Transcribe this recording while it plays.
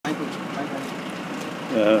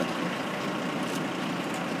uh,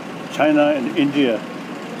 China and India,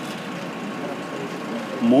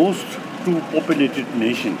 most two populated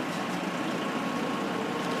nation,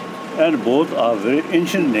 and both are very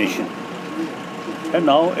ancient nation, and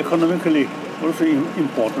now economically also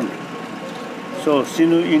important. So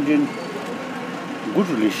Sino-Indian good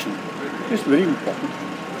relation is very important.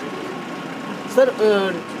 Sir,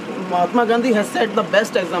 Mahatma Gandhi has set the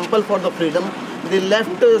best example for the freedom. They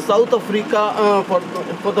left South Africa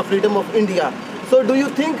for the freedom of India. So do you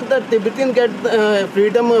think that Tibetan get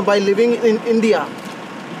freedom by living in India?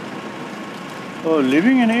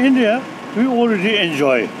 Living in India, we already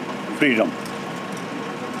enjoy freedom.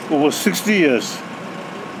 Over 60 years.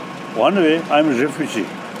 One way, I'm a refugee.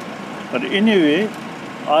 But anyway,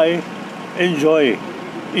 I enjoy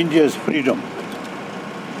India's freedom.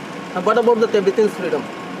 And what about the Tibetan's freedom?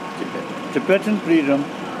 Tibetan freedom,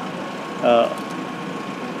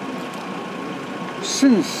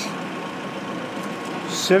 since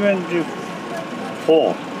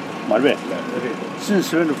 74, since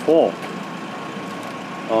 74,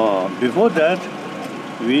 before that,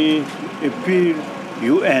 we appealed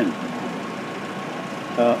UN.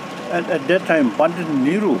 And at that time, Pandit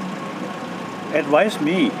Nehru advised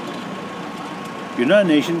me, United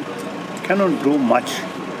Nations cannot do much.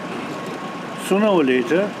 Sooner or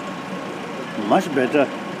later, much better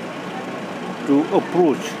to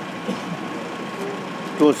approach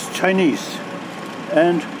towards Chinese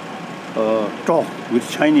and talk with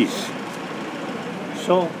Chinese.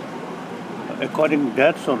 So, according to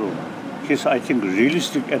that sort of his, I think,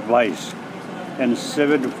 realistic advice, and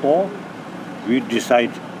 74, we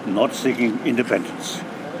decide not seeking independence.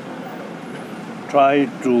 Try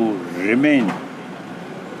to remain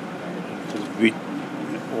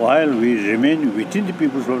while we remain within the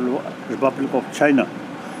People's Republic of China,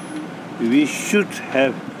 we should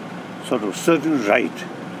have sort of certain right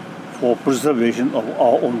for preservation of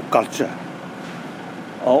our own culture,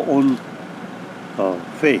 our own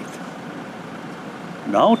faith.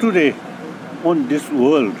 Now today, on this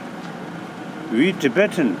world, we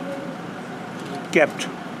Tibetan kept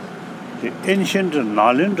the ancient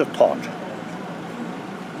Nalanda thought.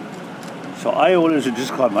 So I always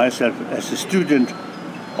describe myself as a student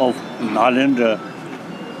of Nalanda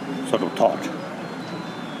sort of thought.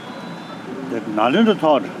 That Nalanda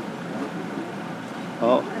thought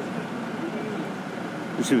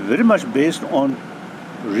is very much based on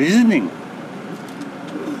reasoning,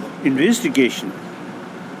 investigation.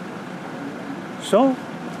 So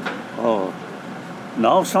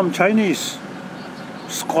now some Chinese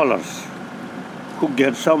scholars who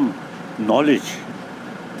get some knowledge,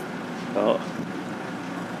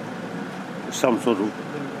 some sort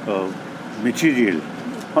of material,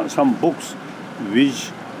 some books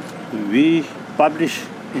which we publish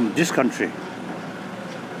in this country.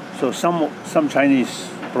 So some Chinese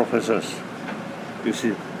professors, you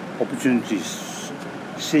see, opportunities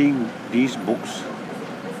seeing these books,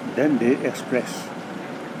 then they express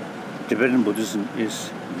Tibetan Buddhism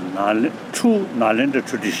is true Nalanda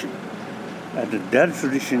tradition, and that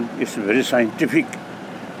tradition is very scientific.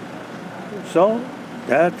 So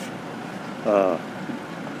that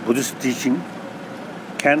Buddhist teaching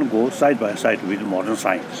can go side by side with modern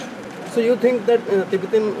science. So you think that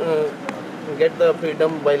Tibetan get the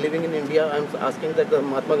freedom by living in India? I'm asking that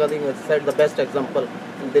Mahatma Gandhi has set the best example.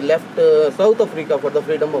 They left South Africa for the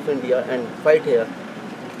freedom of India and fight here.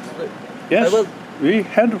 So yes, we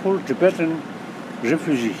handful Tibetan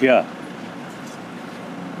refugees here.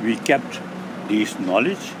 We kept this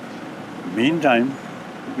knowledge. Meantime,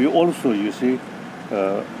 we also, you see,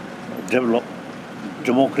 develop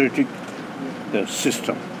democratic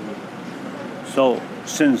system. So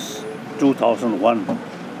since 2001,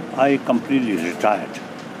 I completely retired.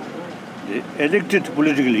 The elected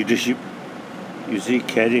political leadership, you see,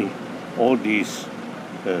 carry all these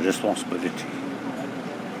responsibility.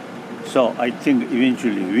 So I think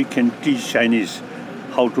eventually we can teach Chinese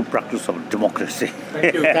how to practice our democracy.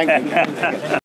 Thank you. Thank you.